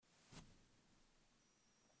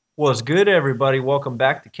What's good, everybody? Welcome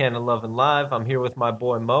back to CannaLuvinLive. I'm here with my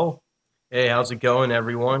boy Mo. Hey, how's it going,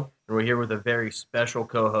 everyone? And we're here with a very special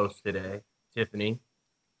co-host today, Tiffany.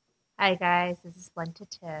 Hi guys, this is Splendid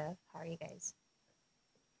Tiff. How are you guys?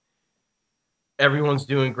 Everyone's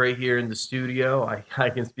doing great here in the studio. I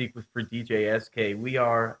can speak for DJ SK. We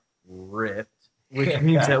are ripped, which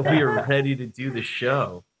means that we are ready to do the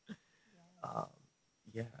show. Um,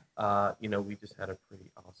 yeah, we just had a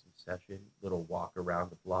pretty awesome session. Little walk around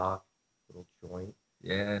the block, little joint.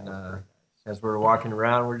 Yeah, and That was very nice. as we're walking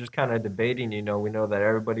around, we're just kind of debating. We know that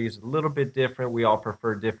everybody's a little bit different. We all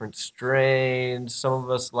prefer different strains. Some of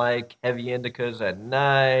us like heavy indicas at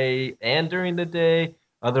night and during the day.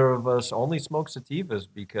 Other of us only smoke sativas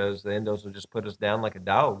because the endos will just put us down like a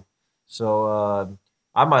dog. So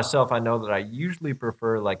I myself, I know that I usually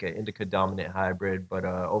prefer like an indica dominant hybrid, but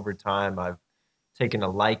over time I've taken a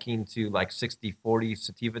liking to like 60-40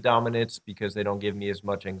 sativa dominance because they don't give me as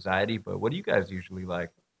much anxiety. But what do you guys usually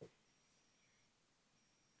like?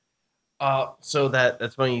 So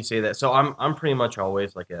that's funny you say that. So I'm pretty much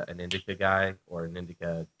always like an indica guy or an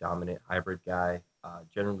indica dominant hybrid guy.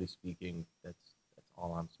 Generally speaking, that's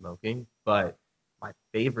all I'm smoking. But my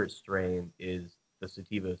favorite strain is the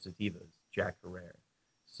sativas, Jack Herrera.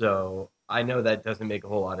 So I know that doesn't make a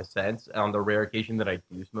whole lot of sense. On the rare occasion that I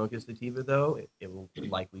do smoke a sativa, though, it will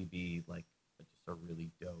likely be like just a really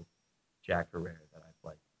dope Jack Herrera that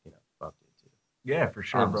I've bumped into Yeah, for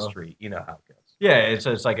sure, on the bro. street. You know how it goes. Yeah,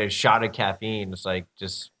 it's like a shot of caffeine. It's like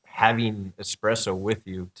just having espresso with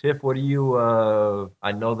you. Tiff, what do you?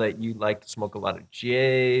 I know that you like to smoke a lot of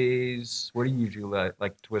J's. What do you usually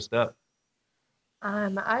like to twist up?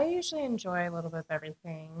 I usually enjoy a little bit of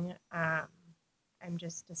everything. I'm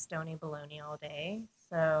just a stony baloney all day,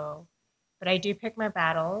 so but I do pick my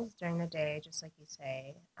battles during the day, just like you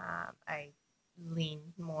say. I lean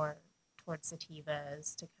more towards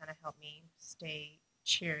sativas to kind of help me stay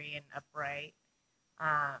cheery and upright,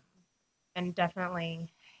 um, and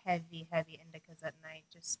definitely heavy indicas at night,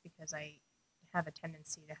 just because I have a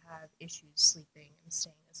tendency to have issues sleeping and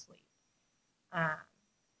staying asleep. Um,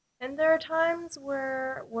 and there are times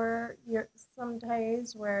where you're some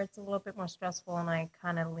days where it's a little bit more stressful, and I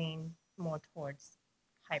kind of lean more towards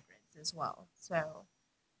hybrids as well. So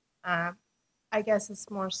um, I guess it's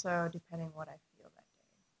more so depending what I feel that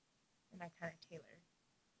day, and I kind of tailor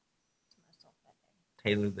to myself that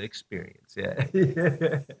Tailor the experience. Yeah. day.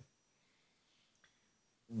 Yes.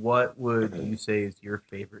 What would you say is your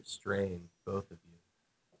favorite strain, both of you?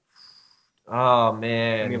 Oh I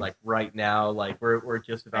man. mean, like right now, like we're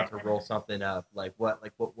just about to Right roll now. something up. What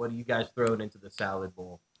are you guys throwing into the salad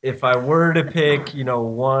bowl? If I were to pick,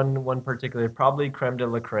 one particular, probably creme de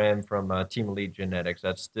la creme from Team Elite Genetics.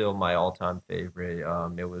 That's still my all-time favorite.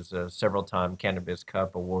 It was a several-time Cannabis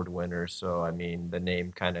Cup award winner, so I mean the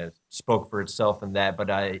name kind of spoke for itself in that. But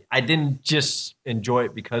I didn't just enjoy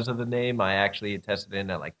it because of the name. I actually tested in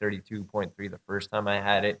at like 32.3 the first time I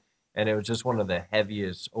had it, and it was just one of the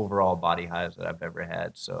heaviest overall body highs that I've ever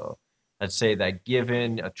had. So I'd say that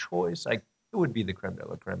given a choice, it would be the creme de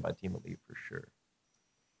la creme by Team Elite for sure.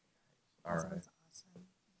 All That right. sounds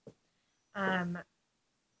awesome. Um,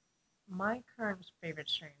 my current favorite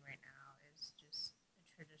strain right now is just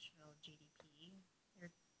a traditional GDP,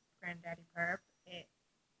 your Granddaddy Perp. It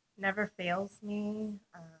never fails me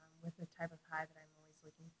with the type of high that I'm always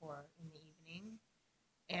looking for in the evening.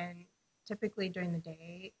 And typically during the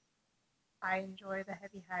day, I enjoy the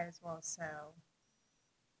heavy high as well. So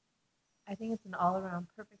I think it's an all around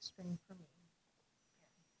perfect strain for me.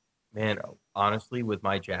 Man, honestly, with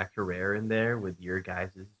my Jack Herrera in there, with your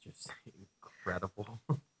guys is just incredible.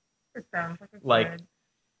 It sounds like a Like good.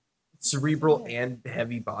 cerebral Yes. and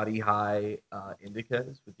heavy body high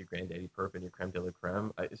indicas with your Granddaddy Perp and your Creme de la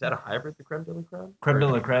Creme. Is that a hybrid, the Creme de la Creme? Creme de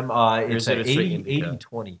la creme. Or It's is it a a straight 80, indica? 80,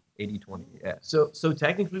 20, 80, 20. Yeah. So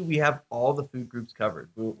technically, we have all the food groups covered.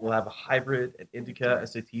 We'll have a hybrid, an indica, a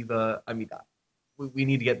sativa. I mean, we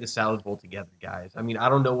need to get this salad bowl together, guys. I mean, I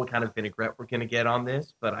don't know what kind of vinaigrette we're gonna get on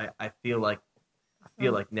this, but I feel like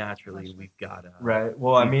Sounds naturally delicious. Right.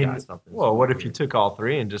 Well, I we've got mean, something well, sweet what if you here. took all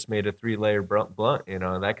three and just made a three-layer blunt?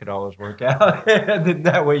 That could always work out. And then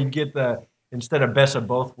that way you get instead of best of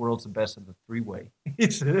both worlds, the best of the three-way.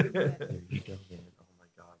 Yes. There you go, man. Oh my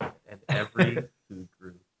god! And every food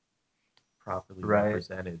group properly Right.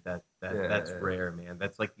 represented. That's Yeah. rare, man.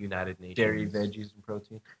 That's like the United Dairy, Nations. veggies, and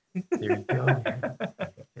protein. There you go, man.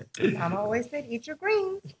 Mama always said, "Eat your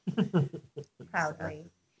greens." Exactly.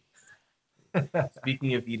 Proudly.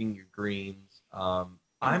 Speaking of eating your greens,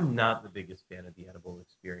 I'm not the biggest fan of the edible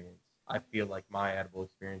experience. I feel like my edible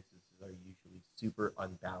experiences are usually super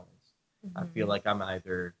unbalanced. I feel Hmm. like I'm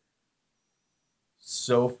either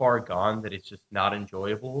so far gone that it's just not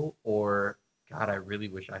enjoyable, or God, I really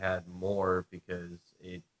wish I had more because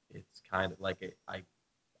it's kind of like I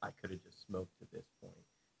could have just smoked to this point.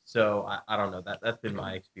 So I don't know, that's been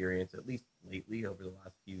my experience at least lately over the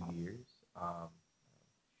last few years.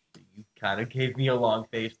 You kind of gave me a long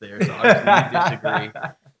face there, so obviously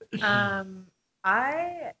you disagree.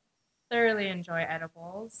 I thoroughly enjoy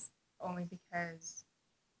edibles only because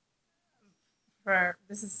for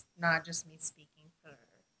this is not just me speaking for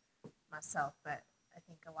myself, but I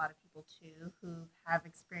think a lot of people too who have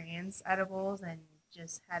experienced edibles and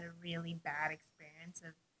just had a really bad experience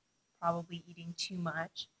of probably eating too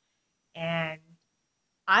much. And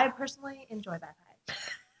I personally enjoy that high.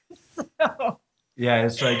 So Yeah,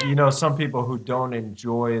 it's like, some people who don't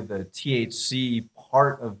enjoy the THC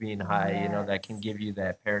part of being high, that can yes. give you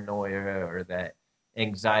that paranoia or that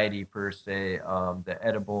anxiety per se. The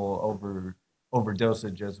edible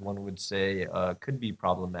overdosage, as one would say, could be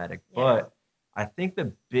problematic. Yeah. But I think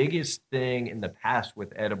the biggest thing in the past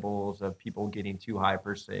with edibles of people getting too high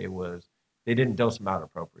per se was they didn't dose them out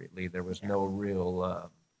appropriately. There was Yeah. no real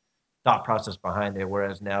thought process behind it.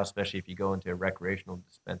 Whereas now, especially if you go into a recreational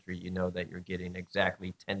dispensary, you know that you're getting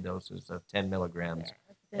exactly 10 doses of 10 milligrams,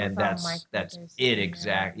 Yeah. and that's it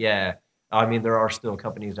exact. Yeah, I mean there are still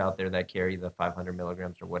companies out there that carry the 500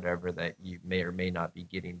 milligrams or whatever that you may or may not be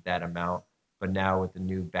getting that amount. But now with the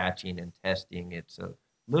new batching and testing, it's a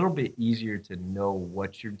little bit easier to know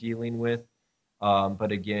what you're dealing with.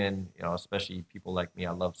 But again, especially people like me,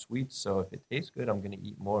 I love sweets. So if it tastes good, I'm going to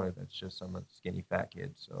eat more. That's just I'm a skinny fat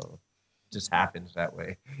kid. So it just happens that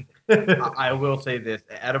way. I will say this: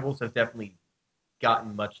 edibles have definitely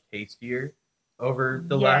gotten much tastier over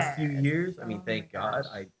the last few Yes. years. I Oh mean, my thank God.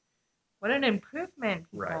 gosh. What an improvement,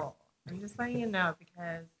 people. Right. I'm just letting you know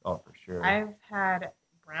because Oh, for sure. I've had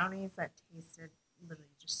brownies that tasted literally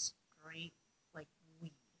just straight like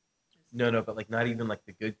weed. Just No, but like not even like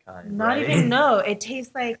the good kind. not right? even no. It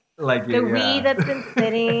tastes like Like the weed that's been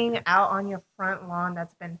sitting out on your front lawn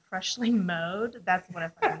that's been freshly mowed. That's what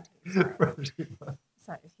it fucking tastes like.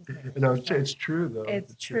 Sorry, excuse me. No, it's true though.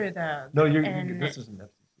 It's true though. No, and this is an FCC.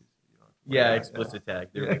 So you don't have to worry Yeah, about it. explicit tag.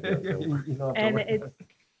 There we go. You don't have to and worry it's about it.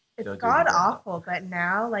 it's Don't do it god again. awful. But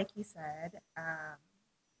now, like you said,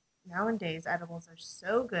 nowadays edibles are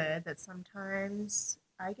so good that sometimes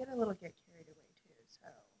I get a little get carried away too. So,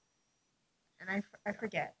 and I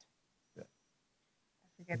forget. Yeah.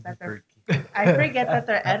 I forget that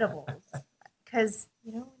they're edibles. Because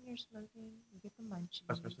when you're smoking, you get the munchies.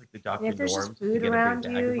 Especially like the And Dr. if there's Norms. just you food get a big around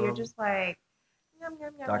bag you, of you're them. just like yum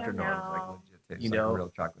yum yum Dr. yum Norm's like yum. legit tastes You like know, real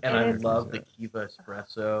chocolate. And And I it's- love the Kiva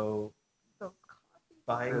espresso Those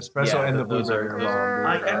bites. Espresso and the those blueberry are are just.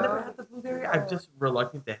 bomb, dude. I've never had the blueberry. I'm just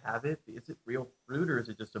reluctant to have it. Is it real fruit or is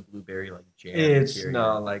it just a blueberry like jam? It's material?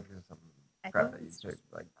 not like some I crap think that you it's take just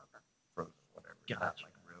like frozen whatever. Not Gotcha.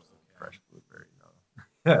 like real fresh blueberry.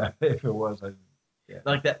 No. If it was, I'd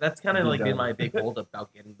Like that's kind of Be like been done. my big hold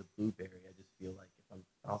about getting the blueberry. I just feel like if I'm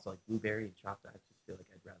also like blueberry and chocolate, I just feel like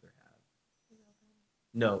I'd rather have.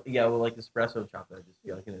 No, yeah, well, like espresso chocolate, I just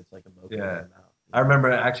feel like it's like a mocha in Yeah. my mouth. I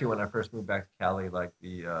remember actually when I first moved back to Cali, like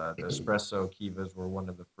the espresso kivas were one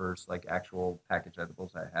of the first like actual packaged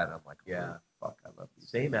edibles I had. I'm like, Yeah. holy fuck, I love these.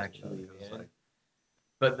 Same things, actually, 'cause, man. like,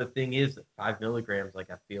 But the thing is, 5 milligrams,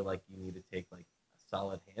 like I feel like you need to take like a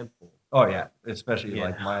solid handful. oh yeah, especially Yeah.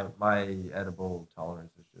 like my edible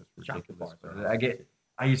tolerance is just Chocolate ridiculous. bars But are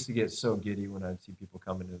I used to get so giddy when I'd see people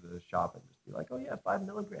come into the shop and just be like, oh yeah, 5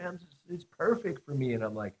 milligrams is perfect for me, and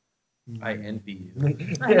I'm like, I envy you.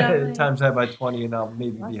 I know, Yeah, like- times that by 20 and I'll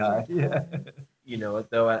maybe be high. Bless your Yeah. tolerance. You know what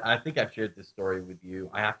though? I think I've shared this story with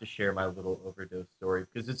you. I have to share my little overdose story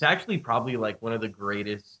because it's actually probably like one of the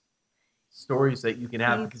greatest stories that you can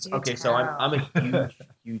have. Please Because do okay, so I'm a tell.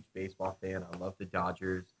 huge baseball fan. I love the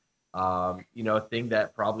Dodgers. A thing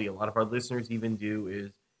that probably a lot of our listeners even do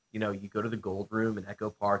is you go to the Gold Room in Echo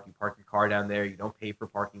Park. You park your car down there. You don't pay for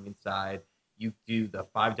parking inside. You do the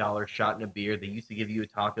 $5 shot and a beer. They used to give you a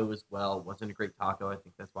taco as well. It wasn't a great taco. I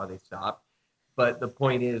think that's why they stopped. But the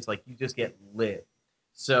point is, like, you just get lit.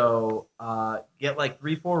 So get like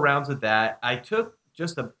 3-4 rounds of that. I took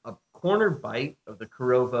just a corner bite of the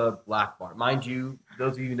Kurova Black Bar. Mind you,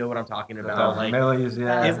 those of you who know what I'm talking about. Like, millies,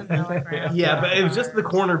 yeah. 1,000 milligrams. yeah, but it was just the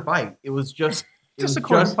corner bite. It was just Just it a was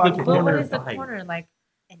corner just the pocket. But corner what is the bite. corner? Like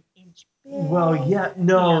an inch big? Well, yeah,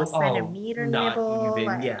 no, centimeter not nibble. even.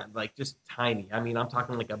 Like, Yeah, like just tiny. I mean, I'm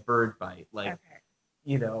talking like a bird bite. Like,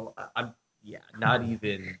 okay. I'm not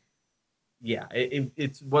even. Yeah,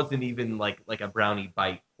 it wasn't even like a brownie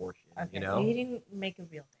bite portion. Okay, so he didn't make a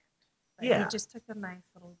real dent. But Yeah. He just took a nice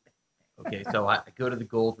little bit. Okay, so I go to the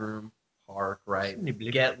Gold Room, park, right?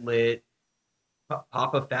 Get lit.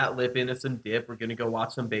 pop a fat lip into some dip. We're gonna go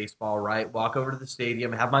watch some baseball, right? Walk over to the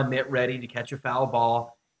stadium, have my mitt ready to catch a foul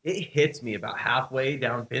ball. It hits me about halfway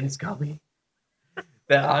down Vince Gully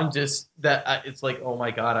that I'm just it's like, oh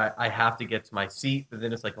my god, I have to get to my seat, but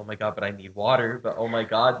then it's like, oh my god, but I need water, but oh my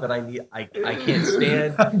god, but I can't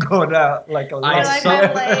stand. I'm going out like a You're I like,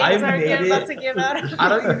 saw- my I legs are made about it. to give out. I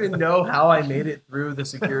don't even know how I made it through the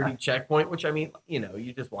security checkpoint, which I mean, you know,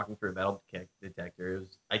 you're just walking through a metal detector. It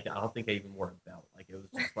was, I don't think I even wore a belt. Like, it was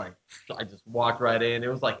just like, I just walked right in. It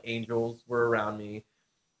was like angels were around me.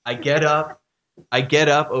 I get up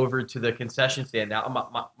over to the concession stand.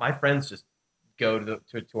 Now, my friends just go to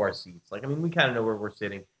our seats. Like, I mean, we kind of know where we're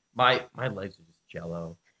sitting. My legs are just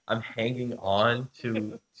jello. I'm hanging on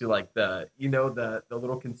to like the, you know, the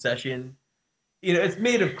little concession. You know, it's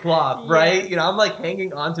made of cloth, right? Yes. You know, I'm like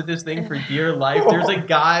hanging onto this thing for dear life. There's a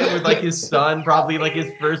guy with like his son, probably like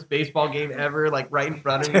his first baseball game ever, like right in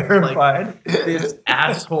front of me. Like, terrified. this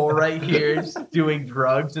asshole right here is doing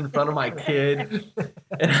drugs in front of my kid.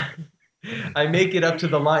 And I make it up to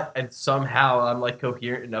the line, and somehow I'm like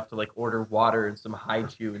coherent enough to like order water and some high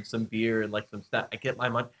chew and some beer and like some stuff. I get my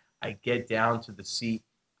money. I get down to the seat.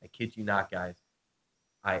 I kid you not, guys.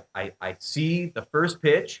 I see the first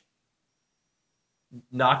pitch,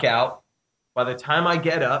 knockout. By the time I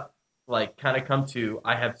get up, like kind of come to,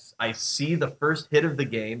 I see the first hit of the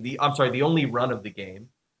game. The only run of the game.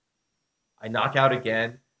 I knock out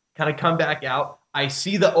again, kind of come back out. I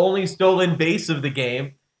see the only stolen base of the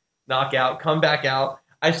game, knock out, come back out.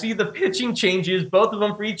 I see the pitching changes, both of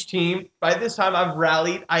them for each team. By this time, I've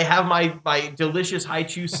rallied. I have my delicious high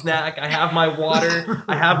chew snack. I have my water.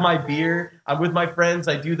 I have my beer. I'm with my friends.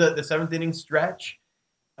 I do the seventh inning stretch.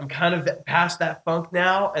 I'm kind of past that funk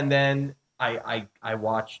now, and then I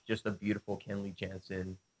watched just a beautiful Kenley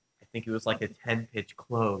Jansen. I think it was like a 10-pitch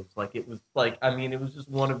close. Like, it was like, I mean, it was just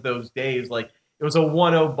one of those days. Like, it was a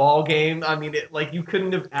 1-0 ball game. I mean, like, you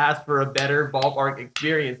couldn't have asked for a better ballpark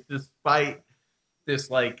experience, despite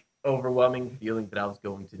this like overwhelming feeling that I was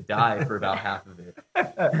going to die for about half of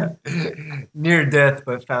it. Near death,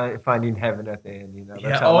 but finding heaven at the end. You know, that's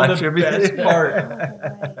Yeah, how oh, life the should be. best part.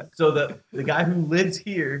 Right. So the guy who lives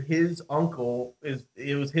here, his uncle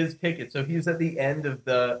it was his ticket. So he's at the end of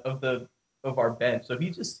our bench. So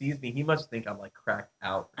he just sees me. He must think I'm like cracked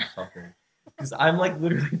out or something. Because I'm like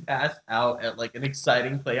literally passed out at like an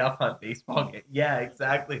exciting playoff hunt baseball game. Yeah,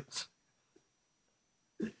 exactly.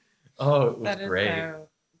 Oh, it was That is great. so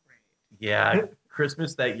great. Yeah,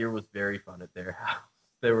 Christmas that year was very fun at their house.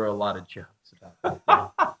 There were a lot of jokes about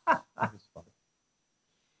that. It was fun.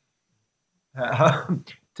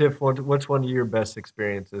 Tiff, what's one of your best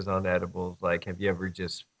experiences on edibles? Like, have you ever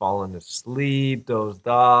just fallen asleep, dozed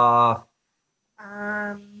off?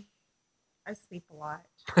 I sleep a lot.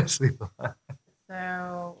 Sleep a lot.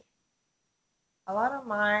 So a lot of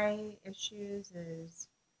my issues is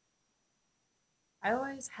I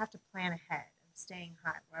always have to plan ahead of staying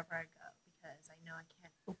high wherever I go because I know I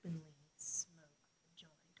can't openly smoke a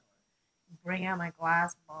joint or bring out my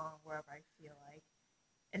glass bong wherever I feel like.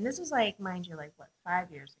 And this was like, mind you, like what,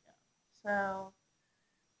 5 years ago. So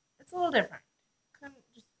it's a little different. Couldn't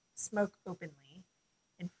just smoke openly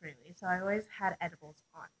and freely. So I always had edibles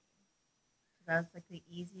on me. So that was like the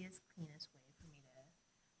easiest, cleanest way for me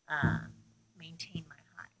to maintain my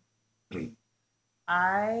high.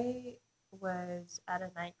 I was at a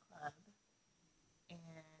nightclub and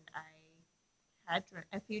I had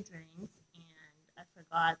a few drinks and I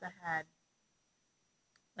forgot that I had,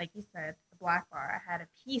 like you said, the black bar. I had a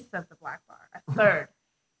piece of the black bar,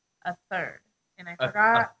 a third, and I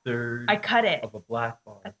forgot. A third I cut it. of a black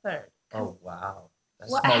bar. A third. Oh wow. That's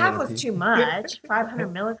Well, a small half little was piece. too much. 500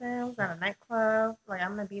 milligrams at a nightclub. Like,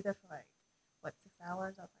 I'm gonna be there for like what, 6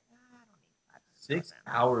 hours? I was like, I don't need 500. 6 milligrams.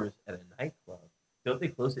 hours at a nightclub. Don't they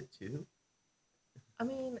close at 2? I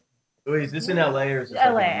mean, Wait, is this in LA or is this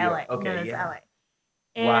LA, like in New LA. York? Okay, No, it's yeah. LA.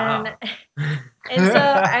 Wow. And so,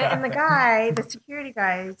 and the guy, the security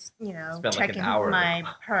guy's, Spent like an checking hour at my the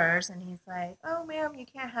bar. purse, and he's like, "Oh, ma'am, you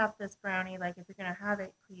can't have this brownie. Like, if you're gonna have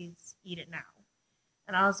it, please eat it now."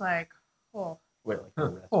 And I was like, "Oh, Wait, like the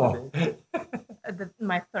rest of it?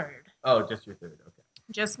 my third, Oh, just your third. Okay.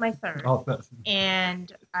 just my third." Oh, that's-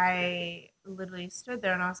 And I literally stood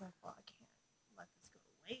there, and I was like, "Well, I can't let this go to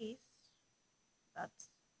waste.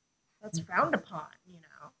 That's frowned upon,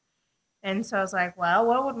 And so I was like, well,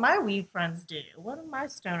 what would my weed friends do? What would my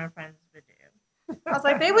stoner friends would do? I was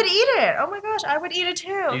like, they would eat it. Oh my gosh, I would eat it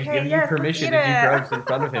too. He's Okay, giving yes, you permission let's to eat do it. drugs in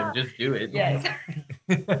front of him. Just do it. Yes.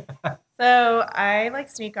 So I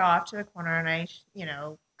sneak off to the corner and I,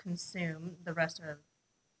 consume the rest of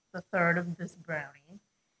the third of this brownie.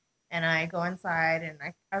 And I go inside, and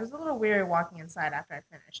I was a little weary walking inside after I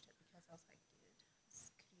finished it because I was like, dude,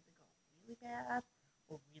 this could either go really bad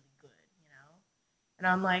or really good. And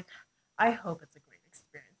I'm like, I hope it's a great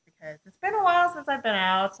experience because it's been a while since I've been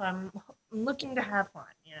out, so I'm looking to have fun.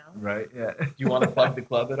 Right. Yeah. Do you want to plug the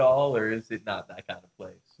club at all, or is it not that kind of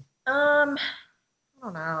place? I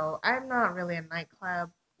don't know. I'm not really a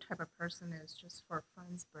nightclub type of person. It's just for a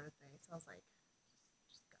friend's birthday, so I was like,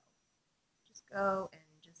 just go and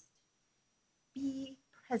just be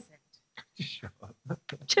present. Just show up.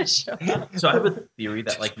 Just show up. So I have a theory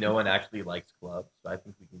that like no one actually likes clubs, so I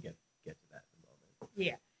think we can get to that in a moment.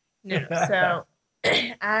 Yeah. No. So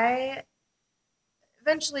I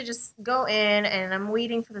eventually just go in and I'm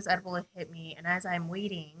waiting for this edible to hit me. And as I'm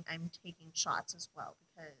waiting, I'm taking shots as well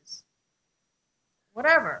because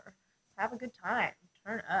whatever, just have a good time,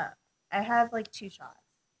 turn up. I had like 2 shots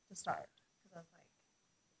to start because I was like,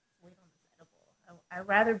 wait on this edible. I'd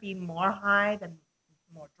rather be more high than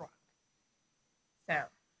more drunk. So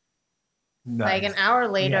like an hour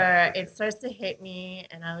later, it starts to hit me,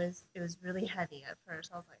 and it was really heavy at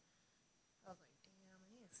first. I was like, damn, I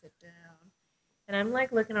need to sit down. And I'm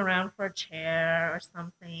like looking around for a chair or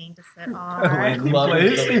something to sit on. To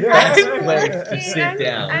sit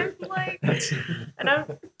down. I'm like, and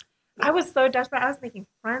I was so desperate. I was making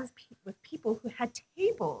friends with people who had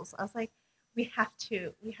tables. I was like, we have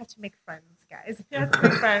to make friends, guys. We have to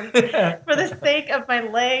make friends for the sake of my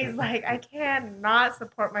legs. Like I cannot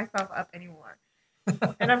support myself up anymore.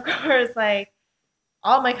 And of course, like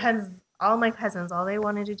all my cousins, all they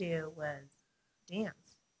wanted to do was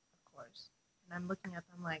dance, of course. And I'm looking at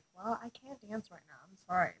them like, well, I can't dance right now. I'm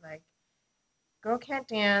sorry. Like, girl can't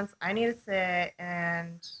dance. I need to sit.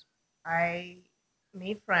 And I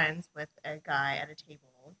made friends with a guy at a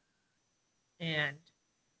table and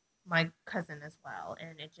my cousin as well.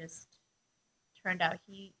 And it just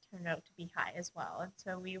he turned out to be high as well. And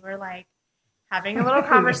so we were like having a little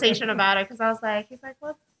conversation about it because I was like, he's like,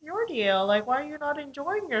 what's your deal? Like, why are you not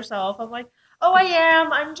enjoying yourself? I'm like, oh, I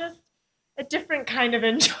am. I'm just a different kind of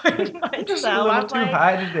enjoying myself. Just a little too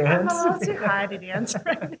high to dance. I'm a little too high to dance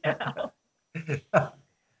right now.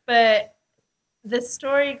 But the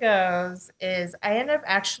story goes is I ended up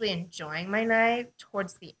actually enjoying my night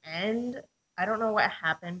towards the end. I don't know what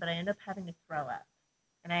happened, but I ended up having to throw up.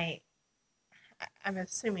 And I'm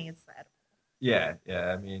assuming it's the edible. Yeah.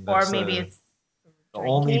 I mean, or maybe it's the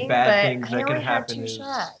only bad things that can had happen 2 is.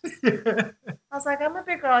 shots. I was like, I'm a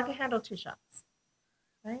big girl. I can handle 2 shots,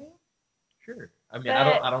 right? Sure. I mean,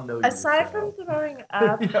 But I don't know. Aside from throwing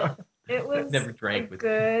up, it was never drank a with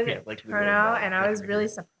good like turnout, and I was really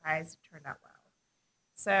surprised it turned out well.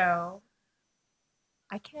 So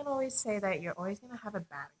I can't always say that you're always going to have a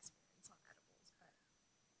bad experience on edibles,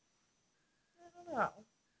 but I don't know.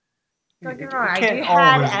 Don't get me wrong.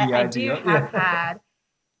 I do have had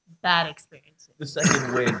bad experiences. The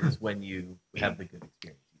second win is when you have the good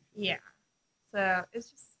experience. Usually. Yeah. So it's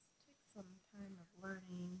just takes some time of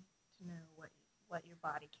learning to know what your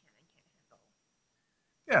body can and can't handle.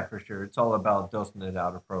 Yeah, for sure. It's all about dosing it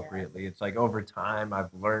out appropriately. Yes. It's like over time,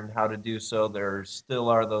 I've learned how to do so. There still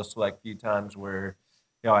are those select few times where,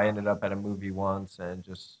 I ended up at a movie once and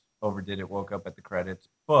just overdid it, woke up at the credits.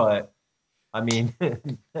 But, I mean...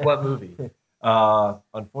 What movie?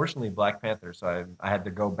 Unfortunately, Black Panther. So I had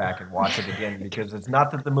to go back and watch it again because it's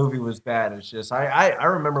not that the movie was bad. It's just I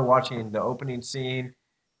remember watching the opening scene.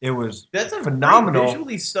 It was phenomenal,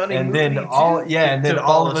 visually stunning. And then movie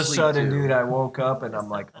all of a sudden, dude, I woke up and I'm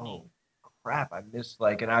like, oh crap, I missed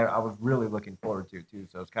and I was really looking forward to it too.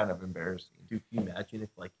 So it's kind of embarrassing. Dude, can you imagine if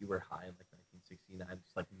you were high in 1969,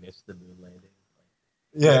 just missed the moon landing?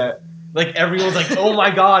 Yeah. Everyone's like, oh my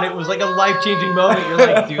God, it was a life-changing moment. You're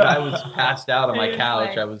like, dude, I was passed out on my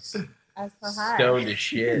couch. I was stoned as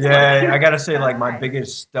shit. Yeah, I got to say, my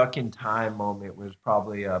biggest stuck in time moment was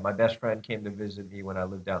probably my best friend came to visit me when I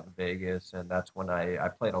lived out in Vegas. And that's when I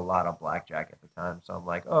played a lot of blackjack at the time. So I'm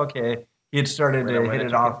like, okay. He had started to hit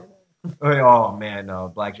it off. Oh, man,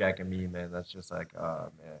 no, blackjack and me, man. That's just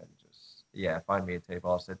oh, man. Find me a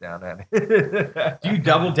table. I'll sit down at it. Do you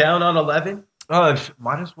double down on 11?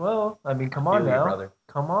 Might as well. I mean, come on now, brother.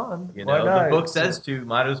 Come on. The book says to.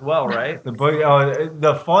 Might as well, right? The book.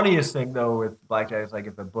 The funniest thing though with blackjack is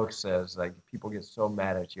if the book says people get so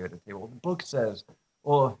mad at you at the table. The book says,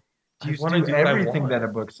 "Well, you do everything that a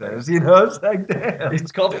book says." It's like, damn.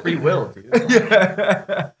 It's called free will, dude.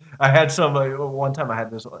 Yeah. I had one time. I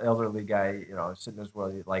had this elderly guy, sitting as well,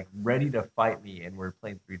 ready to fight me, and we're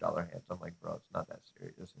playing $3 hands. I'm like, bro, it's not that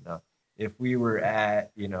serious. If we were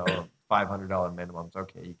at $500 minimums,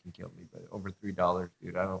 okay, you can kill me, but over $3,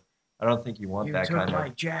 dude, I I don't think you want You that took kind my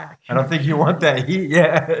of. jack. I don't think you want that heat.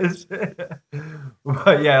 Yes.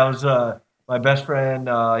 But yeah, it was my best friend.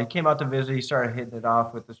 He came out to visit. He started hitting it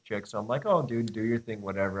off with this chick. So I'm like, oh, dude, do your thing,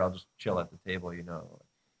 whatever. I'll just chill at the table, you know.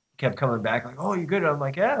 He kept coming back like, oh, you good? I'm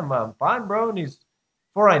like, yeah, I'm fine, bro. And he's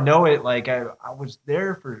before I know it, like I was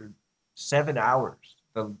there for 7 hours.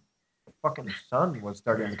 The fucking sun was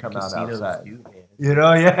starting to come out Casinos outside. too, man. You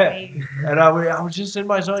know, yeah. Right. And I was just in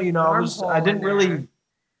my zone. You know, I Wormhole didn't in really there.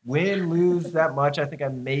 win, lose that much. I think I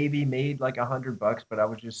maybe made like $100, but I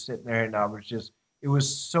was just sitting there and it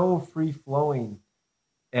was so free flowing.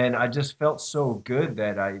 And I just felt so good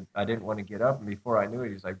that I didn't want to get up. And before I knew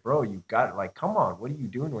it, he's like, bro, you got it. Like, come on, what are you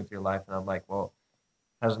doing with your life? And I'm like, well,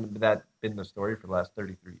 hasn't that been the story for the last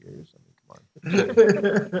 33 years? I mean,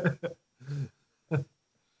 come on.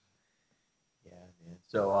 Yeah, man.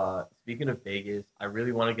 So speaking of Vegas, I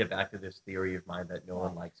really want to get back to this theory of mine that no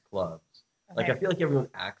one likes clubs. Like I Okay. feel like everyone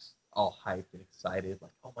acts all hyped and excited,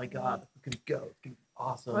 like, oh my god, we could go, it's gonna be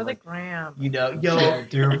awesome. For the Like, gram. you know, Yeah,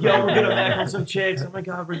 dude, yo, we're gonna man. back on some chicks. Oh my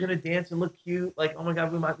god, we're gonna dance and look cute. Like, oh my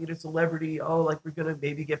god, we might meet a celebrity. Oh, like we're gonna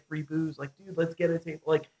maybe get free booze. Like, dude, let's get a table.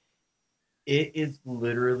 Like, it is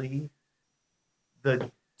literally the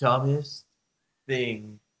dumbest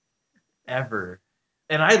thing ever.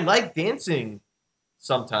 And I like dancing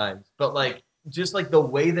sometimes, but like just like the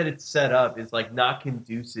way that it's set up is like not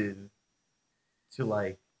conducive to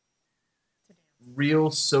like To dance. real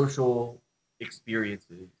social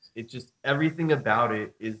experiences. It just everything about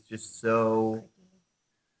it is just so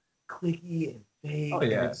clicky and fake. Oh,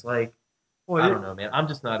 And yeah. it's like Well, I don't know, man. I'm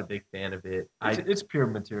just not a big fan of it. it's pure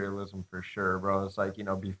materialism for sure, bro. It's like,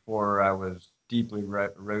 before I was deeply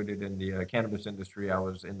rooted in the cannabis industry, I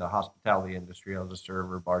was in the hospitality industry. I was a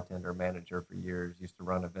server, bartender, manager for years, used to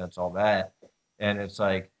run events, all that. And it's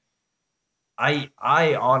like, I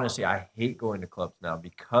honestly, I hate going to clubs now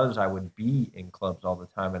because I would be in clubs all the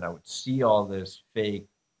time and I would see all this fake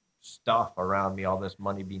stuff around me, all this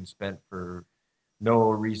money being spent for no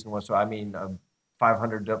reason whatsoever. I mean, a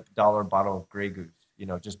 $500 bottle of Grey Goose,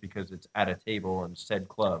 just because it's at a table in said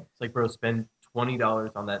club. It's like, bro, spend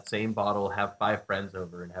 $20 on that same bottle, have 5 friends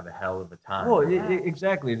over, and have a hell of a time. Well, Yeah.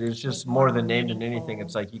 exactly. There's just Like more more than name than anything. meaningful.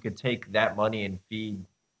 It's like you could take that money and feed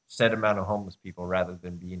set amount of homeless people rather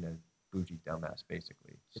than being a bougie dumbass,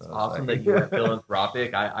 basically. It's So awesome like, that you went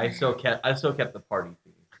philanthropic. I still kept the party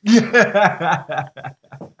theme. yeah.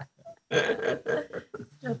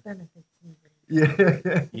 Still benefits me.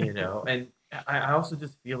 Yeah. You know, and I also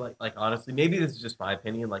just feel like honestly, maybe this is just my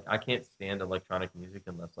opinion. Like I can't stand electronic music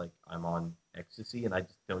unless like I'm on ecstasy, and I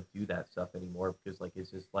just don't do that stuff anymore because like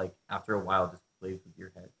it's just like after a while it just plays with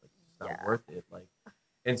your head. Like it's not Yeah. worth it. Like,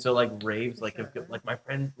 and so like raves, For like sure. like my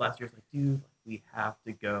friend last year was like, dude, like, we have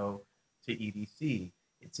to go to EDC.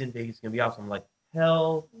 It's in Vegas, it's gonna be awesome. I'm like,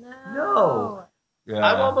 hell, No.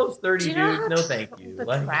 I'm almost 30, Do you know dude. how No, thank you. the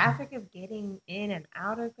Like, traffic of getting in and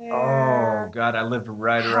out of there? Oh God, I lived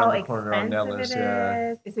right how around the corner on expensive Nellis. it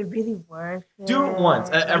Yeah. is. Is it really worth it? do it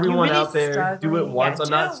once. Like, Everyone you're really out there, do it struggling. once. Yeah, I'm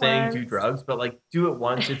do not it saying do once. drugs, but like do it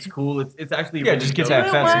once. It's cool. It's actually Yeah, really just get dope Do that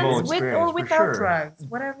it festival once with experience, or for without sure. drugs,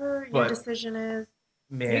 whatever your But decision is.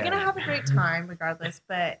 man, You're gonna have a great time regardless,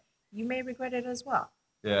 but you may regret it as well.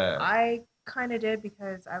 Yeah. I kind of did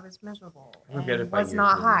because I was miserable I regret and it by was years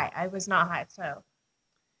not later. high. I was not high, so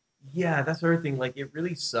Yeah, that's the other thing. Like, it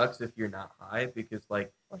really sucks if you're not high because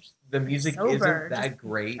like or the music sober, isn't that just-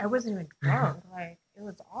 great, I wasn't even drunk. Like it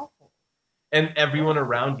was awful, and everyone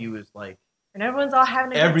around you is like, and everyone's all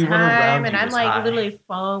having a good Everyone around time, and you I'm is like high. literally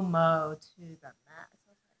FOMO to the max.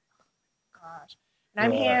 I was like, oh gosh, and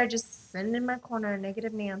I'm Yeah. here just sitting in my corner,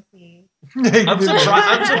 negative Nancy. I'm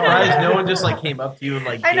surprised no one just like came up to you and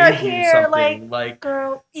like I know, gave you here, something like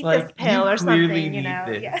Girl, eat like, this pill you or clearly something, need Yeah.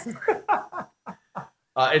 this.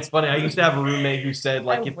 It's funny. I used to have a roommate who said,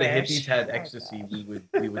 like, I if wish. the hippies had Oh, ecstasy, gosh.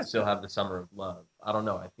 we would still have the summer of love. I don't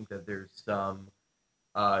know. I think that there's some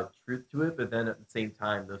truth to it, but then at the same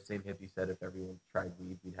time, those same hippies said if everyone tried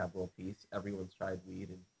weed, we'd have world peace. Everyone's tried weed,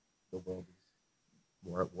 and the world is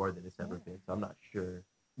more at war than it's ever been. So I'm not sure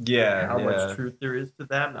Yeah. how yeah. much truth there is to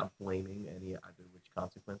that. I'm not blaming any either which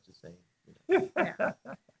consequence is saying. Yeah.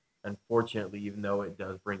 Unfortunately, even though it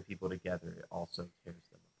does bring people together, it also tears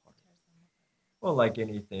them apart. Well, like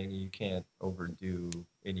anything, you can't overdo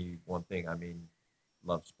any one thing. I mean,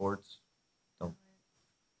 love sports. Don't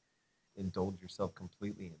indulge yourself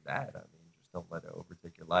completely in that. I mean, just don't let it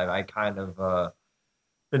overtake your life. I kind of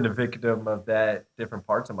been the victim of that different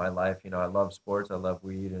parts of my life. I love sports, I love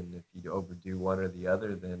weed, and if you overdo one or the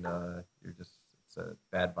other, then it's a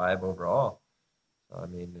bad vibe overall. So, I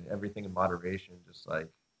mean, everything in moderation, just like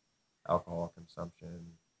alcohol consumption,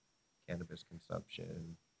 cannabis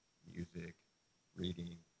consumption, music,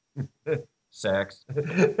 reading, sex,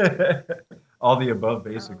 all the above,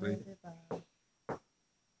 basically.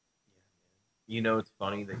 You know, it's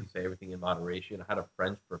funny that you say everything in moderation. I had a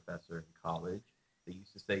French professor in college that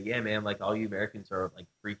used to say, "Yeah, man, like all you Americans are like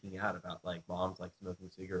freaking out about like moms like smoking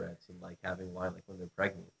cigarettes and like having wine like when they're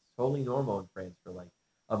pregnant. It's totally normal in France for like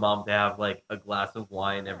a mom to have like a glass of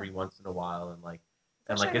wine every once in a while and like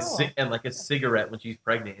and like a cigarette when she's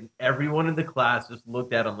pregnant." And everyone in the class just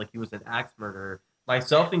looked at him like he was an axe murderer,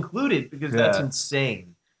 myself included, because that's Yeah.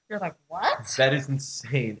 insane. You're like, what? That is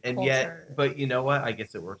insane. And yet, Culture. but you know what? I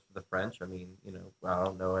guess it works for the French. I mean, you know, I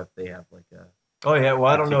don't know if they have like a Oh yeah,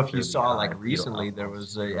 well I don't know if you particularly saw like high fetal recently there alcohol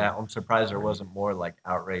was syndrome I'm surprised there rate. wasn't more like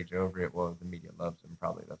outrage over it. Well, the media loves him,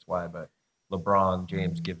 probably that's why. But LeBron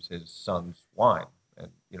James gives his sons wine, and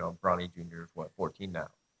Bronny Jr. is what 14 now,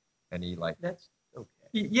 and he like That's okay.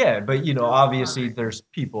 yeah, but That's obviously fine. there's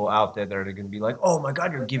people out there that are going to be like, oh my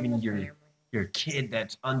God, you're Within giving the family. your kid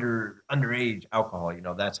that's underage alcohol.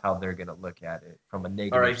 That's how they're going to look at it from a All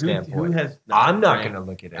negative right, who standpoint. has not I'm not drank going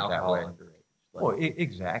to look at it that alcohol way. underage? Well,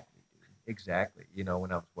 exactly, dude. Exactly. When I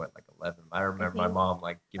was like 11, I remember my think mom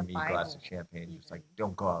like the giving me a glass of Bible champagne, just like even.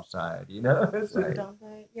 don't go outside. It's Right. like, Don't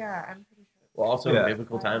they? Yeah, I'm pretty sure. Well, also in Yeah.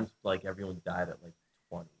 biblical Why? times, like everyone died at like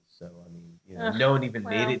 20. So I mean, Ugh, no one even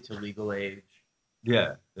made well. it to legal age.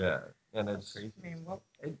 yeah, and That's it's crazy. I mean, what?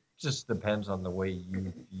 it just depends on the way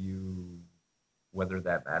you view whether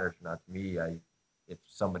that matters or not. To me, if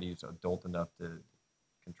somebody's adult enough to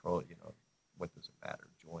control it, what does it matter?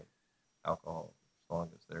 Joint alcohol, as long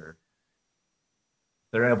as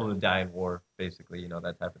they're able to die in war, basically,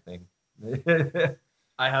 that type of thing.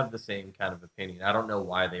 I have the same kind of opinion. I don't know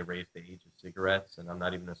why they raised the age of cigarettes, and I'm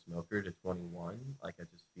not even a smoker, to 21. Like, I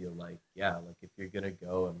just feel like, yeah, like if you're gonna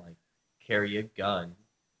go and like carry a gun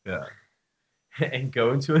Yeah, and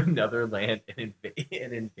go into another land and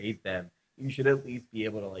invade them, you should at least be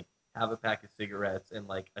able to like have a pack of cigarettes and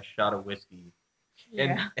like a shot of whiskey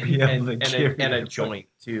and Yeah. and be able and, to and, carry a, and a it. joint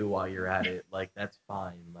too while you're at it. Like that's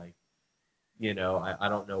fine. Like I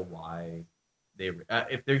don't know why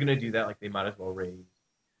if they're gonna do that, like they might as well raise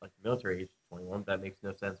like the military age to 21. That makes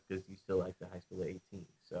no sense because you still like the high school at 18.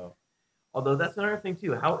 So although that's another thing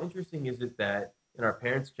too. How interesting is it that in our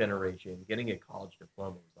parents' generation, getting a college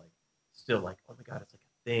diploma was like still like, oh my god, it's like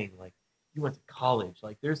a thing. Like you went to college.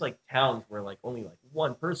 Like there's like towns where like only like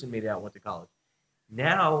one person made it out and went to college.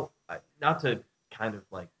 Now, not to kind of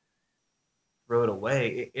like throw it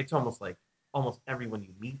away, it's almost like almost everyone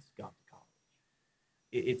you meet's gone to college.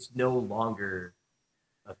 It's no longer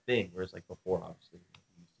a thing. Whereas like before, obviously,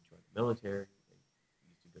 they used to join the military, they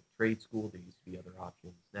used to go to trade school, there used to be other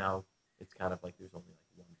options. Now it's kind of like there's only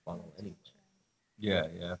like one funnel anyway.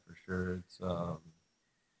 Yeah, for sure. It's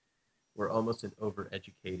We're almost an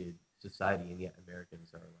overeducated society, and yet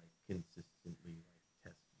Americans are like consistently like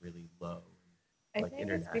test really low. I Like think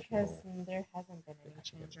it's because international there hasn't been any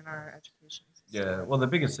change in our education system. yeah. Well, the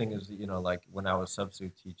biggest thing is like when I was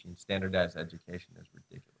substitute teaching, standardized education is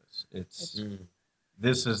ridiculous. It's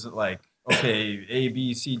this is like okay, A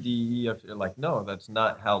B C D E F. Like no, that's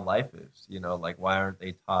not how life is. Like why aren't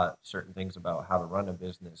they taught certain things about how to run a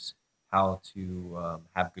business, how to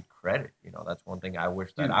have good credit? That's one thing I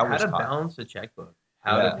wish that Dude, I how was to taught. balance a checkbook,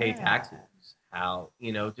 how Yeah. to pay taxes, how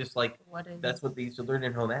just like What is? that's what they used to learn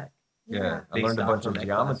in home ec. Yeah, I They learned a stopped bunch of home ec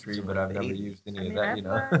classes geometry, in but like I've the never 80s. used any I of mean,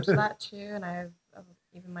 that. I've learned that too, and I've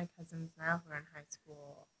even my cousins now who are in high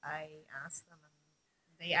school. I ask them,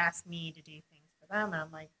 and they ask me to do things for them, and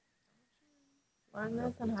I'm like, don't you learn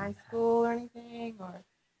this in high school or anything? Or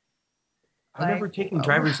I remember like, taking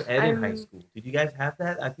driver's ed in high I'm- school. Did you guys have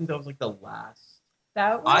that? I think that was like the last.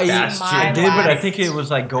 that was I Bastion. did, but I last- think it was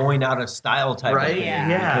like going out of style type Right? of thing.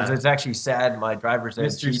 Yeah. Because it's actually sad. My driver's ed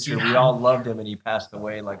Mr. teacher, we C. all loved him, and he passed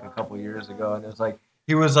away like a couple years ago. And it was like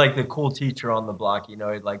he was like the cool teacher on the block. He'd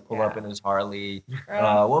like pull up in his Harley.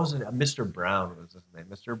 What was it? Mr. Brown was his name.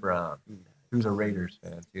 Mr. Brown. Who's a Raiders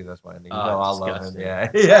fan too. That's why I know. I love him.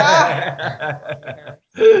 Disgusting. Yeah.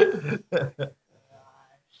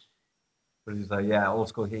 But he's like, yeah, old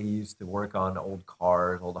school. He used to work on old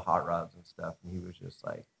cars, old hot rods and stuff. And he was just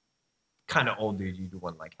like, kind of old dude you'd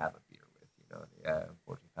want to like have a beer with. Yeah,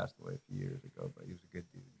 unfortunately passed away a few years ago, but he was a good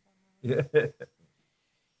dude. Yeah.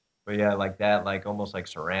 But yeah, like that, like almost like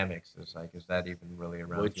ceramics is like, is that even really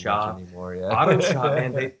around Wood too shop, much anymore? Yeah. auto shop,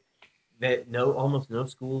 man. That almost no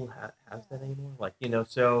school has that anymore. Like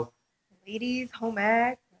so. ladies, home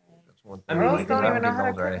ec. That's one I thing. mean, Girls like, don't I'm even know getting how to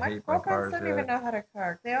older, cook. I My hate my girlfriends cars. don't even know how to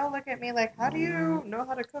cook. They all look at me like, "How do you know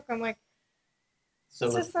how to cook?" I'm like, So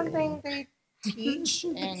 "This is something they teach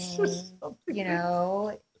in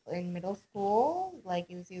in middle school. Like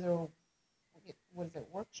it was either what is it,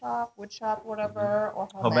 workshop, wood shop, whatever, or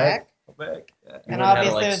home Home ec. ec. Home ec. Yeah. You And learn how to,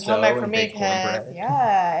 obviously like, it was home ec sew for and me bake because, cornbread.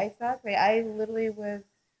 yeah, exactly. I literally was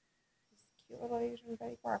this cute little Asian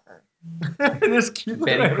Betty Crocker. This cute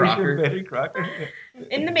Betty little Asian Crocker. Betty Crocker.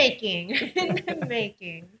 In the making. In the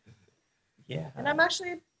making. Yeah. And I'm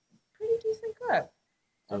actually a pretty decent cook,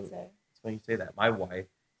 I'd So say. it's funny you say that. My wife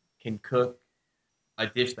can cook a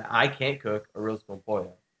dish that I can't cook, arroz con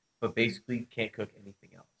pollo, but basically can't cook anything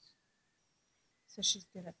else. So she's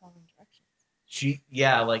good at following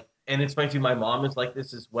directions. Like, and it's funny too. My mom is like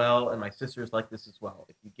this as well, and my sister is like this as well.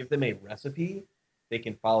 If you give them a recipe, they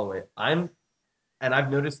can follow it. And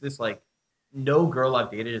I've noticed this, like, no girl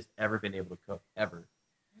I've dated has ever been able to cook, ever.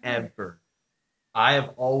 I have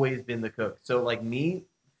always been the cook. So, like,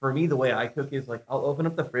 for me, the way I cook is, like, I'll open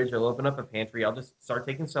up the fridge, I'll open up a pantry, I'll just start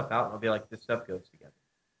taking stuff out, and I'll be like, this stuff goes together,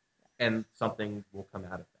 and something will come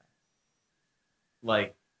out of that.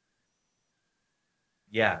 Like,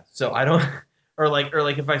 yeah. So I don't, or like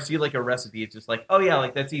if I see like a recipe, it's just like, oh yeah,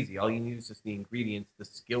 like that's easy. All you need is just the ingredients. The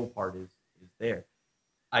skill part is there.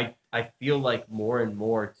 I feel like more and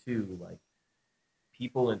more too, like,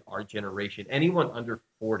 people in our generation, anyone under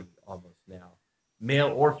 40 almost now, male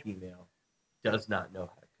or female, does not know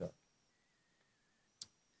how to cook.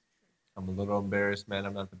 I'm a little embarrassed, man.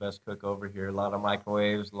 I'm not the best cook over here. A lot of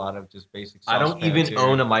microwaves, a lot of just basic I don't saucepans even here.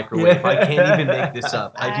 own a microwave. Yeah. I can't even make this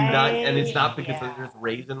up. I do not, and it's not because Yeah. there's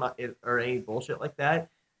raisin or any bullshit like that.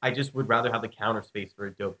 I just would rather have the counter space for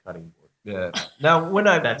a dope cutting board. Yeah. Now, when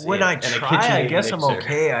I That's when it. I And a try, I KitchenAid guess I'm mixer.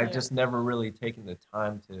 okay. I've Yeah. just never really taken the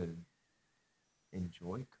time to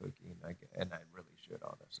enjoy cooking. And I really should,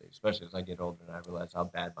 honestly, especially as I get older and I realize how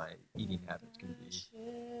bad my eating habits can be.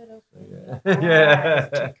 Yeah.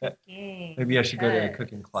 Yeah. Cooking. Maybe I should go to a because-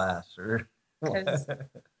 cooking class or. Because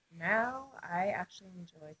now I actually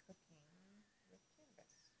enjoy cooking with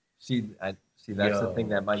cannabis. See. That's the thing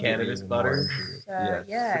that might get me cannabis even butter? more into it. So Yes.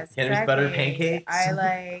 yes, Cannabis butter exactly. pancakes? I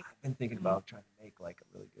like. I've been thinking about trying to make like a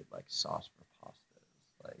really good like sauce for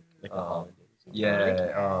pastas, Like a hollandaise.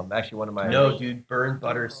 yeah. Actually, one of my No, dude, burn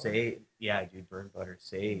butter sage. Yeah, dude, burn butter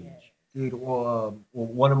sage. Yeah. Dude,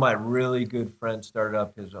 one of my really good friends started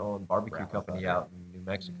up his own barbecue Brown company butter. out in New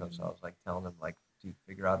Mexico. So I was like telling him, like, dude,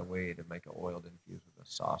 figure out a way to make an oil to infuse with a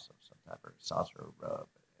sauce of some type, or sauce or a rub.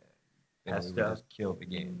 And then we would Pesto? just kill the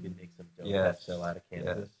game. You can make some dope Yes. pesto out of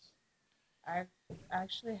cannabis. I've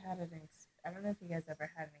actually had I don't know if you guys ever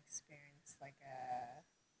had an experience like a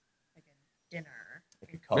dinner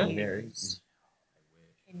Like a culinary. infused, I wish.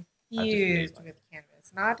 I just made infused mine. with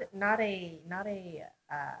cannabis. Not a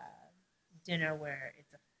dinner where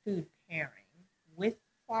it's a food pairing with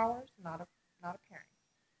flowers, not a pairing,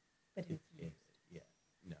 but infused. Yeah.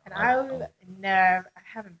 No. And I'm- I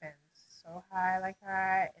haven't been so high like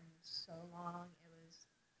that in so long. It was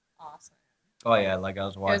awesome. Oh yeah, like I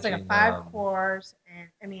was It watching. was like a 5 course, and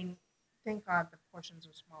I mean, thank God the portions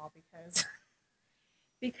were small because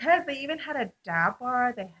because they even had a dab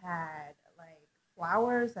bar. They had like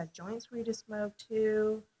flowers, that joints for you to smoke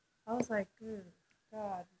too. I was like, good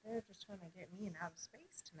God, they're just trying to get me in outer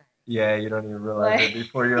space tonight. Yeah, you don't even realize it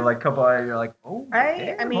before you're like couple hours. You're like, oh,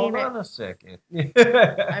 I damn, mean- hold on a second.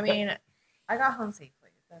 I mean, I got home safely.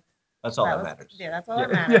 That's all that was, matters. Yeah, that's all that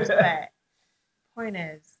Yeah. matters. But point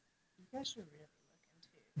is, you guys should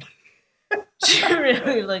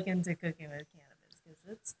really look into cooking with cannabis because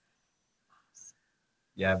it's awesome.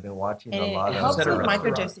 Yeah, I've been watching And a lot it of. helps Is that a with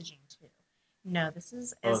restaurant? microdosaging too. No, this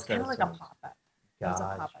is Oh, it's so kind of like a it's- pop up. It was a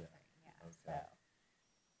pop up Gotcha. thing. Yeah. Okay.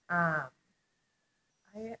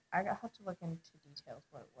 So, I have to look into details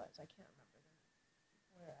what it was. I can't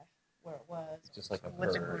remember where it was. Just like a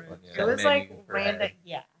with the bird, group. yeah. It was like Menu for random. head.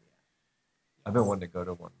 Yeah. I've been wanting to go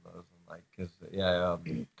to one of those, and like, cause yeah,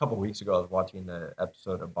 a couple weeks ago I was watching the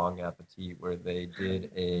episode of Bong Appetit where they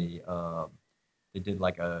did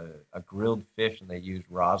like a grilled fish and they used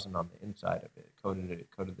rosin on the inside of it, coated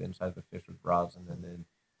the inside of the fish with rosin, and then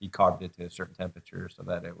decarved it to a certain temperature so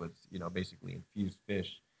that it was, basically infused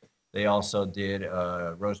fish. They also did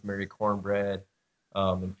rosemary cornbread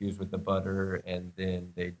infused with the butter, and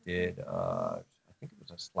then they did I think it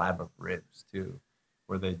was a slab of ribs too,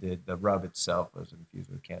 where they did the rub itself was infused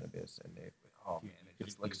with cannabis, and it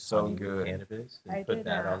just looks so good. Cannabis and I put did,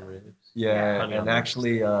 that on ribs. Yeah, Honey on and ribs.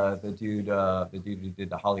 actually, the dude who did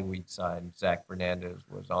the Hollywood side, Zach Fernandez,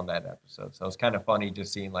 was on that episode. So it's kind of funny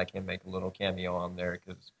just seeing like him make a little cameo on there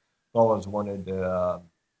because I've always wanted to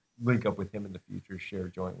link up with him in the future, share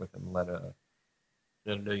a joint with him, I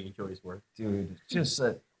know you enjoy his work. dude. Just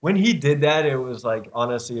when he did that, it was like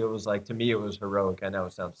honestly, it was like to me, it was heroic. I know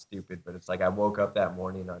it sounds stupid, but it's like I woke up that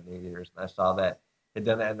morning on New Year's and I saw that had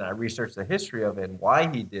done that, and I researched the history of it and why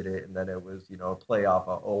he did it, and then it was, a play off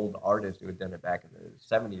an old artist who had done it back in the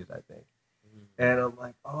 70s, I think. And I'm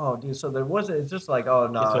like, oh, dude. So there wasn't. It's just like, oh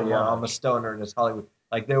no, It's a yeah, I'm a homage. stoner in this Hollywood.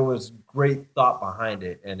 Like there was great thought behind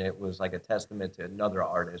it, and it was like a testament to another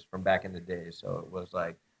artist from back in the day. So it was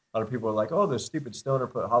like a lot of people were like, oh, this stupid stoner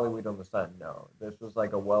put Hollywood on the side. No, this was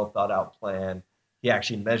like a well thought out plan. He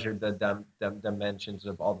actually measured the dimensions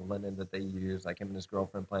of all the linen that they used. Like him and his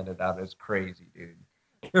girlfriend planned it out. It's crazy, dude.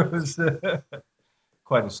 It was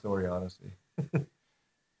quite a story, honestly.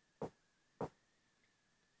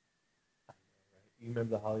 You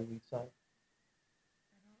remember the Hollywood sign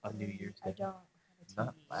on New Year's I Day? don't have a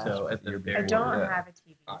Not TV. last So week, at the year very I before, don't yeah. have a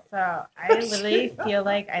TV, so I literally feel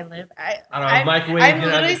like I live. I don't know, I'm, microwave, I'm you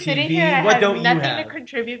don't have literally a sitting TV. here. I What have don't you nothing have? to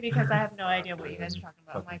contribute because I have no idea what you guys are talking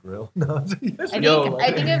about. I'm Fucking like, grill. No, I think Yo,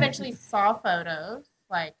 I think I eventually saw photos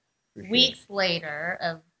like for sure. weeks later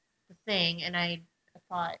of the thing, and I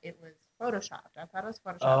thought it was photoshopped. I thought it was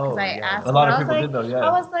photoshopped because Oh, I yeah. asked. A lot I of was people like, did though, yeah.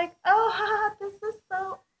 I was like, oh, haha, this is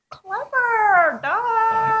so clever,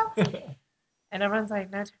 duh. And everyone's like,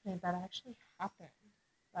 no, Tiffany, that actually happened.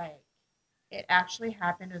 Like, it actually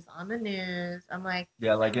happened. It was on the news. I'm like,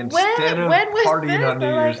 Yeah, like instead of when was partying this? on New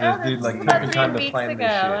They're Year's, like, oh, this dude this like is took about the 3 time to weeks plan ago.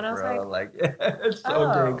 this shit, And I was bro. like, Like, yeah, it's so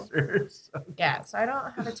oh. gangster. So yeah, so I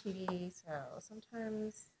don't have a TV, so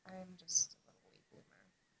sometimes I'm just a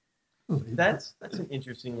little late bloomer. That's an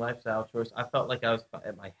interesting lifestyle choice. I felt like I was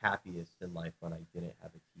at my happiest in life when I didn't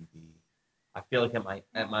have a TV. I feel like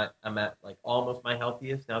I'm at like almost my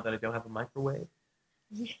healthiest now that I don't have a microwave.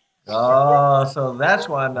 Yeah. Oh, so that's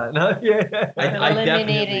why I'm not. No, yeah. I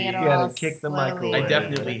Eliminating it definitely- all You gotta kick the slowly. microwave. I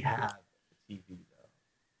definitely have a TV though.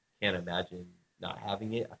 Can't imagine not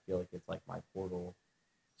having it. I feel like it's like my portal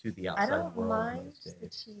to the I outside don't world mind most the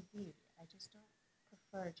days. TV. I just don't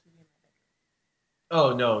prefer a TV in my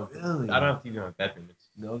bedroom. Oh no, Really? I don't have TV in my bedroom. It's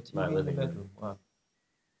No TV my in the living room. bedroom. Wow.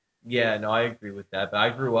 Yeah, no, I agree with that. But I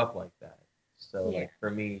grew up like that, so Yeah. like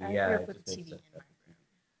for me, I yeah, grew it up with just makes TV sense. in to my have a room.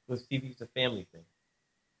 TV. Because TV's a family thing,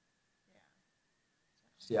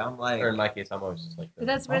 See, I'm like, or in my case, I'm always just like. But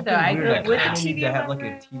that's I'm weird though. I weird. grew up with the kinda TV need to in have my like a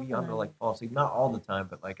room. TV on to like fall asleep. Not all the time,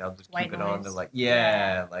 but like I'll just White keep it on to noise. like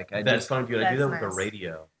like I That's just fun, dude. I do that That's with the nice.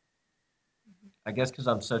 radio. I guess because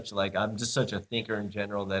I'm just such a thinker in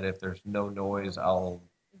general that if there's no noise, I'll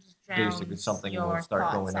It just basically drowns something your will start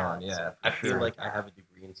thoughts going on. out. Yeah, I for feel sure. like I have a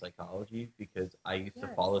degree in psychology because I used to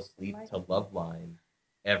Yes, fall asleep to enlighten me. Loveline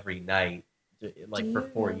every night, like for Do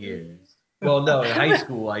 4 you years. Well, no, in high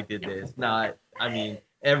school I did this. Not, I mean,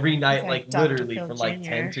 every night, like like Dr. literally Phil from like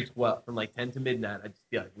 10 Jr.. to 12, from like 10 to midnight, I'd just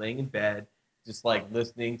be like laying in bed, just like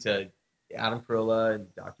listening to Adam Carolla and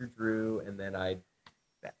Dr. Drew, and then I'd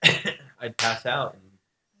pass out, and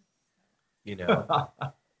you know.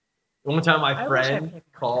 One time, my I wish I friend paid more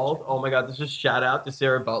called. attention. Oh my god, this is shout out to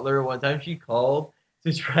Sarah Butler. One time, she called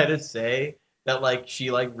to try to say that like she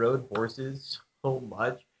like rode horses so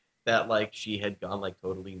much that like she had gone like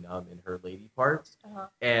totally numb in her lady parts. Uh-huh.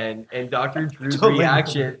 And Dr. Drew's Totally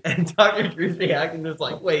reaction was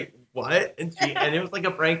like, wait, what? And it was like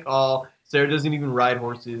a prank call. Sarah doesn't even ride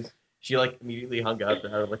horses. She like immediately hung up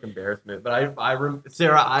out of like embarrassment. But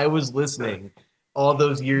Sarah, I was listening all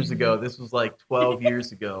those years ago. This was like 12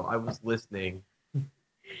 years ago. I was listening.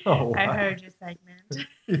 Oh, I wow. heard your segment.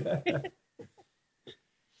 Yeah.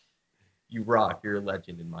 You rock. You're a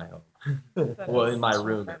legend in my home. That Well, is in my so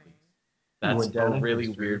room, at funny. least. That's went down a in really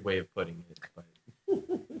history. weird way of putting it. But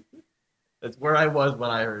that's where I was when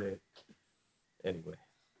I heard it. Anyway,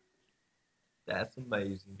 That's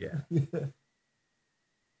amazing. yeah.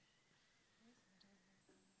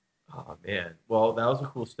 Oh man. Well, that was a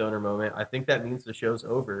cool stoner moment. I think that means the show's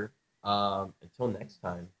over. Until next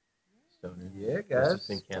time, stoners. Yeah, This guys. has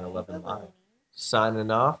been CannaLuvinLive Live. Signing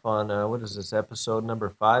off on what is this, episode number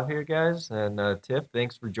 5 here, guys? And Tiff,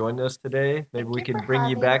 thanks for joining us today. Maybe Thank we you can for bring you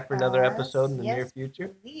having back for another us. episode in the near Yes, future.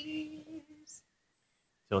 please.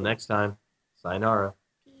 Till next time, sayonara.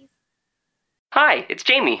 Peace. Hi, it's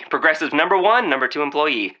Jamie, Progressive's #1, #2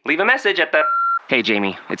 employee. Leave a message at the... Hey,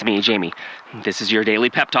 Jamie, it's me, Jamie. This is your daily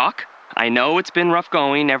pep talk. I know it's been rough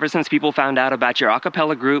going ever since people found out about your a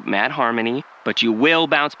cappella group, Mad Harmony, but you will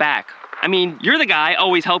bounce back. I mean, you're the guy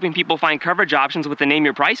always helping people find coverage options with the Name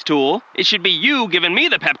Your Price tool. It should be you giving me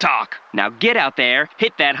the pep talk. Now get out there,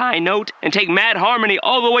 hit that high note, and take Mad Harmony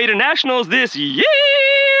all the way to nationals this year!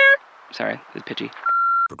 Sorry, it's pitchy.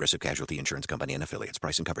 Progressive Casualty Insurance Company and Affiliates.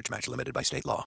 Price and coverage match limited by state law.